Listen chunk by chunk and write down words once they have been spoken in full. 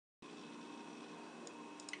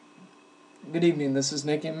Good evening, this is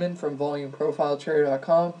Nick Inman from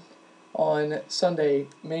VolumeProfileTrader.com on Sunday,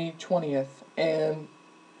 May 20th. And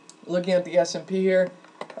looking at the S&P here,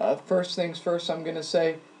 first things first, I'm going to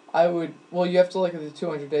say you have to look at the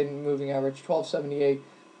 200-day moving average, 1278.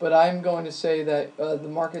 But I'm going to say that the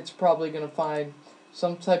market's probably going to find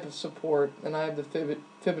some type of support, and I have the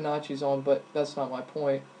Fibonacci's on, but that's not my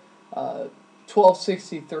point.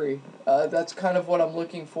 1263, that's kind of what I'm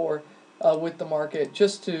looking for with the market,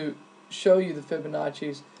 just to show you the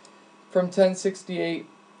Fibonacci's. From 1068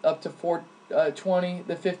 up to 420,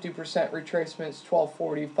 the 50% retracement is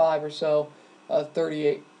 1245 or so.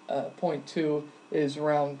 38.2 is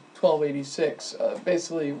around 1286,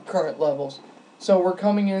 basically current levels. So we're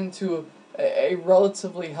coming into a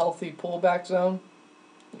relatively healthy pullback zone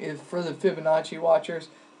for the Fibonacci watchers,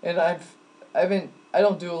 and I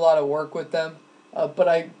don't do a lot of work with them, but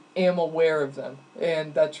I am aware of them,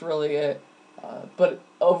 and that's really it. But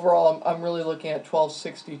overall, I'm really looking at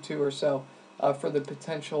 1262 or so for the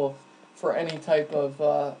potential for any type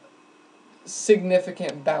of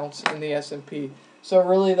significant bounce in the S&P. So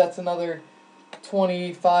really, that's another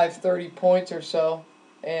 25, 30 points or so,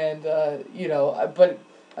 and but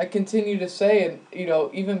I continue to say, and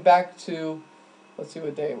even back to, let's see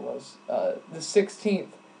what day it was, the 16th,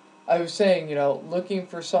 I was saying, looking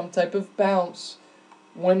for some type of bounce.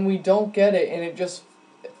 When we don't get it, and it just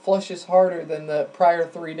flushes harder than the prior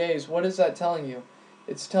 3 days, what is that telling you?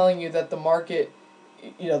 It's telling you that the market,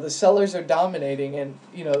 the sellers are dominating, and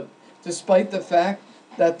despite the fact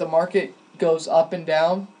that the market goes up and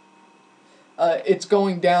down, it's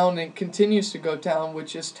going down and continues to go down,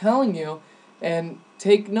 which is telling you, and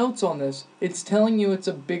take notes on this, it's telling you it's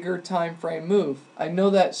a bigger time frame move. I know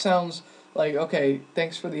that sounds like, okay,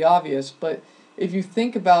 thanks for the obvious, but if you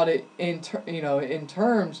think about it in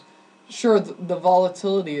terms, sure, the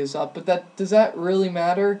volatility is up, but does that really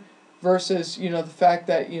matter versus the fact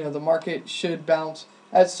that the market should bounce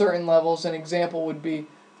at certain levels? An example would be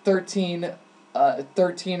 13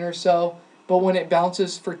 or so, but when it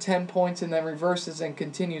bounces for 10 points and then reverses and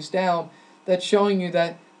continues down, that's showing you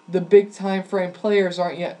that the big time frame players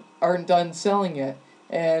aren't done selling yet,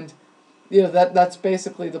 and that's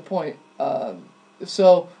basically the point.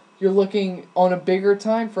 So you're looking on a bigger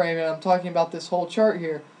time frame, and I'm talking about this whole chart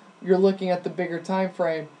here. You're looking at the bigger time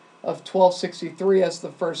frame of 1263 as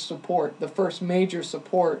the first support, the first major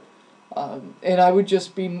support, and I would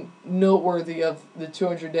just be noteworthy of the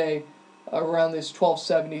 200-day around this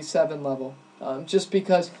 1277 level, just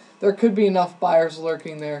because there could be enough buyers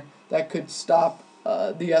lurking there that could stop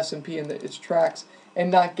the S&P in its tracks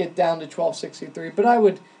and not get down to 1263. But I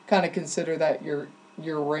would kind of consider that your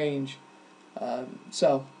range.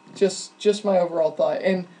 So just my overall thought.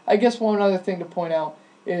 And I guess one other thing to point out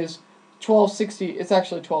is 1260. It's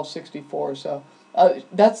actually 1264. So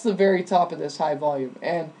that's the very top of this high volume.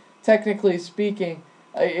 And technically speaking,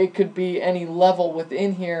 it could be any level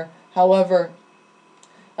within here. However,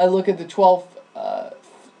 I look at the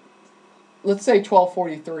let's say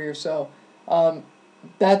 1243 or so.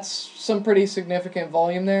 That's some pretty significant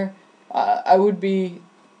volume there. I would be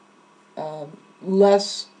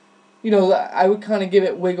less, I would kind of give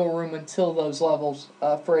it wiggle room until those levels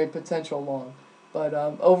for a potential long. But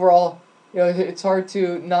overall, it's hard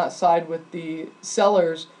to not side with the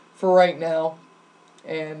sellers for right now,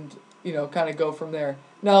 and kind of go from there.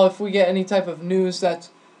 Now, if we get any type of news that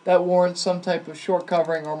warrants some type of short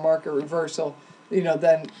covering or market reversal,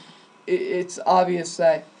 then it's obvious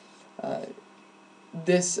that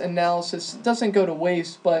this analysis doesn't go to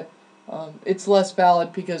waste, but it's less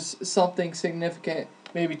valid because something significant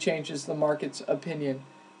maybe changes the market's opinion.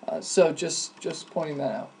 So just pointing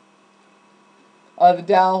that out. The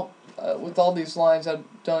Dow, with all these lines, I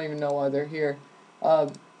don't even know why they're here.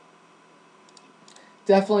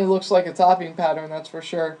 Definitely looks like a topping pattern, that's for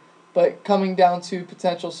sure. But coming down to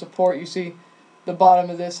potential support, you see the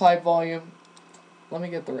bottom of this high volume. Let me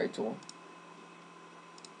get the right tool.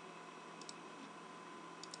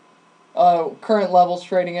 Current levels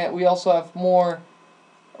trading at. We also have more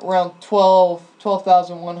around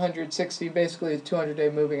 12,160, basically a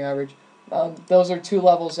 200-day moving average. Those are two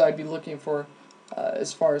levels I'd be looking for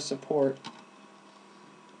as far as support.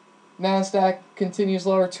 NASDAQ continues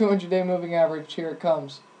lower, 200-day moving average, here it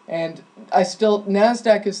comes. And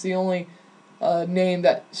NASDAQ is the only name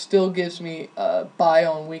that still gives me buy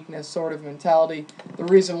on weakness sort of mentality. The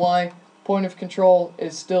reason why, point of control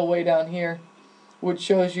is still way down here, which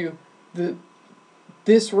shows you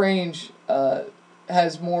this range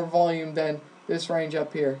has more volume than this range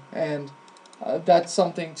up here, and that's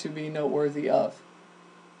something to be noteworthy of.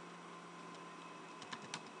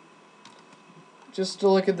 Just to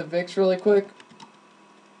look at the VIX really quick.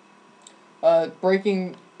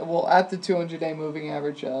 breaking, well, at the 200-day moving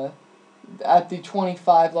average, at the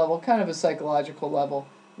 25 level, kind of a psychological level.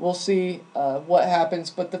 We'll see what happens,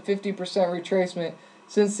 but the 50% retracement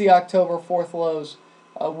since the October 4th lows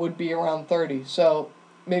would be around 30. So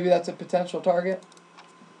maybe that's a potential target.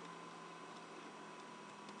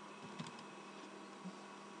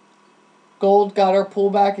 Gold got our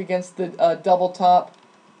pullback against the double top,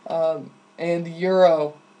 and the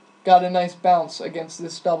euro got a nice bounce against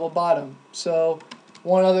this double bottom. So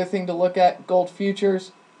one other thing to look at, gold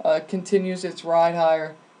futures continues its ride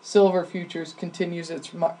higher. Silver futures continues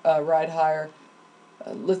its ride higher.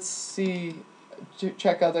 Let's see,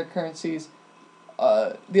 check other currencies.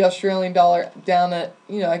 The Australian dollar down at,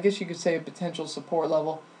 I guess you could say a potential support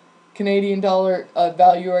level. Canadian dollar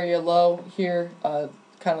value area low here.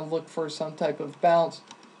 Kind of look for some type of bounce.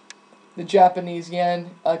 The Japanese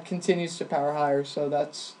yen continues to power higher, so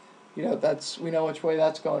that's we know which way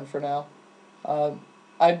that's going for now.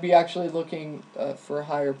 I'd be actually looking for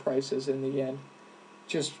higher prices in the yen,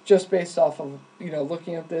 just based off of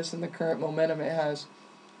looking at this and the current momentum it has.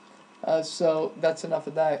 So that's enough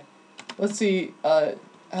of that. Let's see. How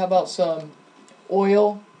about some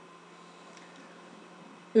oil?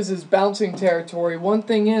 This is bouncing territory. One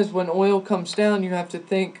thing is, when oil comes down, you have to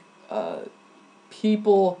think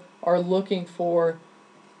people are looking for,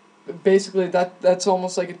 basically that's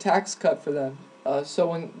almost like a tax cut for them.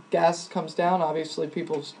 So when gas comes down, obviously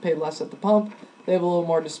people pay less at the pump. They have a little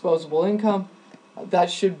more disposable income. That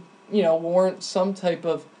should warrant some type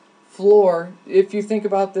of floor. If you think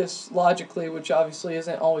about this logically, which obviously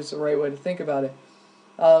isn't always the right way to think about it.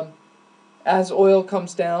 As oil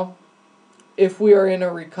comes down, if we are in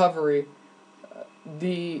a recovery,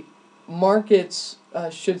 the markets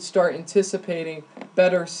should start anticipating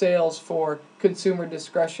better sales for consumer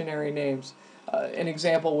discretionary names. An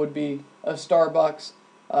example would be a Starbucks,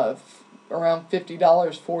 around $50,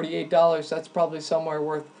 $48. That's probably somewhere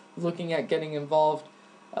worth looking at getting involved.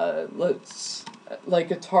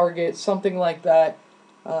 Like a Target, something like that.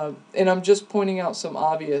 And I'm just pointing out some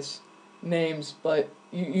obvious names, but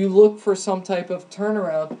you look for some type of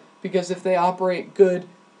turnaround, because if they operate good,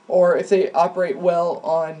 or if they operate well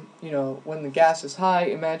on, when the gas is high,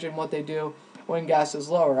 imagine what they do when gas is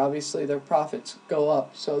lower. Obviously their profits go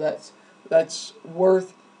up. So that's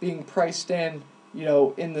worth being priced in,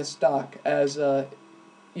 in the stock as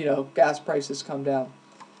gas prices come down.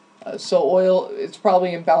 So oil, it's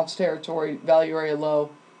probably in bounce territory, value area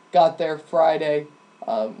low, got there Friday.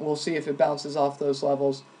 We'll see if it bounces off those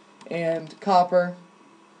levels. And copper,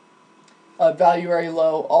 value area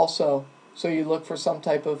low also, so you look for some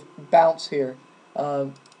type of bounce here.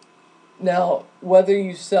 Now, whether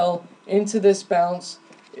you sell into this bounce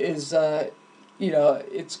is,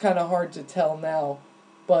 it's kind of hard to tell now,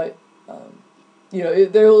 but,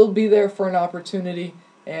 they'll be there for an opportunity,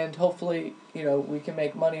 and hopefully, we can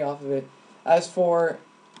make money off of it. As for,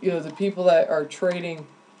 the people that are trading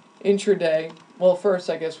intraday, well, first,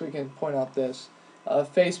 I guess we can point out this.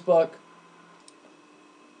 Facebook.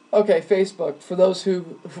 Okay, Facebook. For those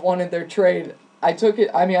who wanted their trade, I took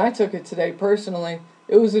it today personally.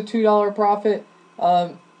 It was a $2 profit.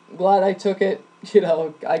 Glad I took it.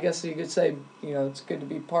 I guess you could say, it's good to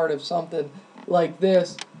be part of something like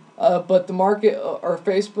this. But the market, or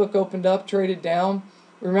Facebook, opened up, traded down.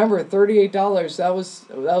 Remember, $38. That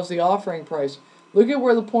was the offering price. Look at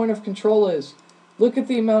where the point of control is. Look at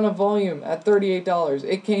the amount of volume at $38.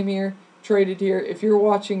 It came here, traded here. If you're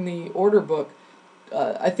watching the order book,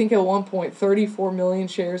 I think at one point 34 million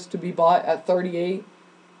shares to be bought at 38.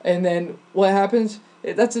 And then what happens?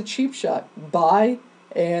 That's a cheap shot. Buy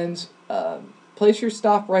and place your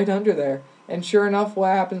stop right under there. And sure enough, what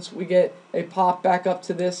happens? We get a pop back up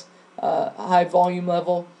to this high volume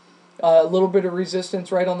level. A little bit of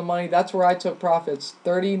resistance right on the money. That's where I took profits.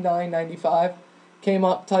 $39.95. Came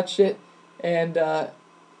up, touched it, and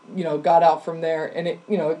got out from there. And it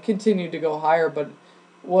continued to go higher, but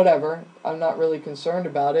whatever. I'm not really concerned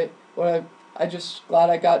about it. I just glad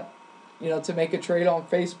I got to make a trade on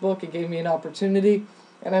Facebook. It gave me an opportunity,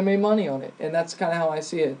 and I made money on it. And that's kind of how I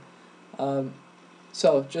see it.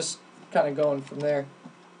 So just kind of going from there.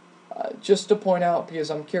 Just to point out, because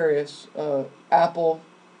I'm curious, Apple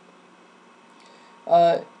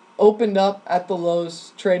opened up at the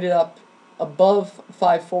lows, traded up above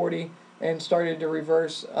 540, and started to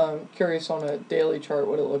reverse. Curious on a daily chart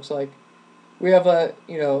what it looks like. We have I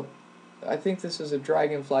think this is a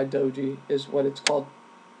dragonfly doji is what it's called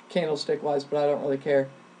candlestick wise, but I don't really care.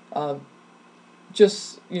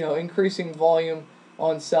 Just increasing volume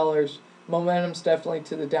on sellers. Momentum's definitely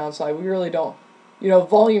to the downside. We really don't,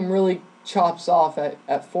 volume really chops off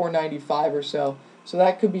at 495 or so. So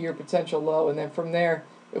that could be your potential low, and then from there,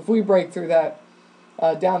 if we break through that,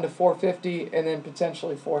 down to 450 and then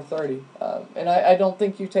potentially 430. And I don't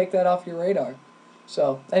think you take that off your radar.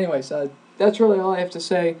 So, anyways, that's really all I have to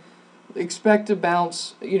say. Expect to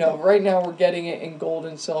bounce. Right now we're getting it in gold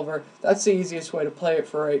and silver. That's the easiest way to play it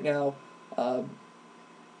for right now.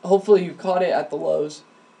 Hopefully you caught it at the lows.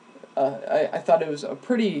 I thought it was a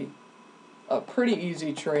pretty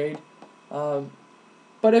easy trade.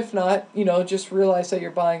 But if not, just realize that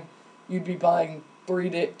you'd be buying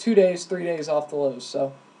 2 days, 3 days off the lows.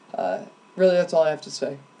 So, really, that's all I have to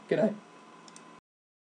say. Good night.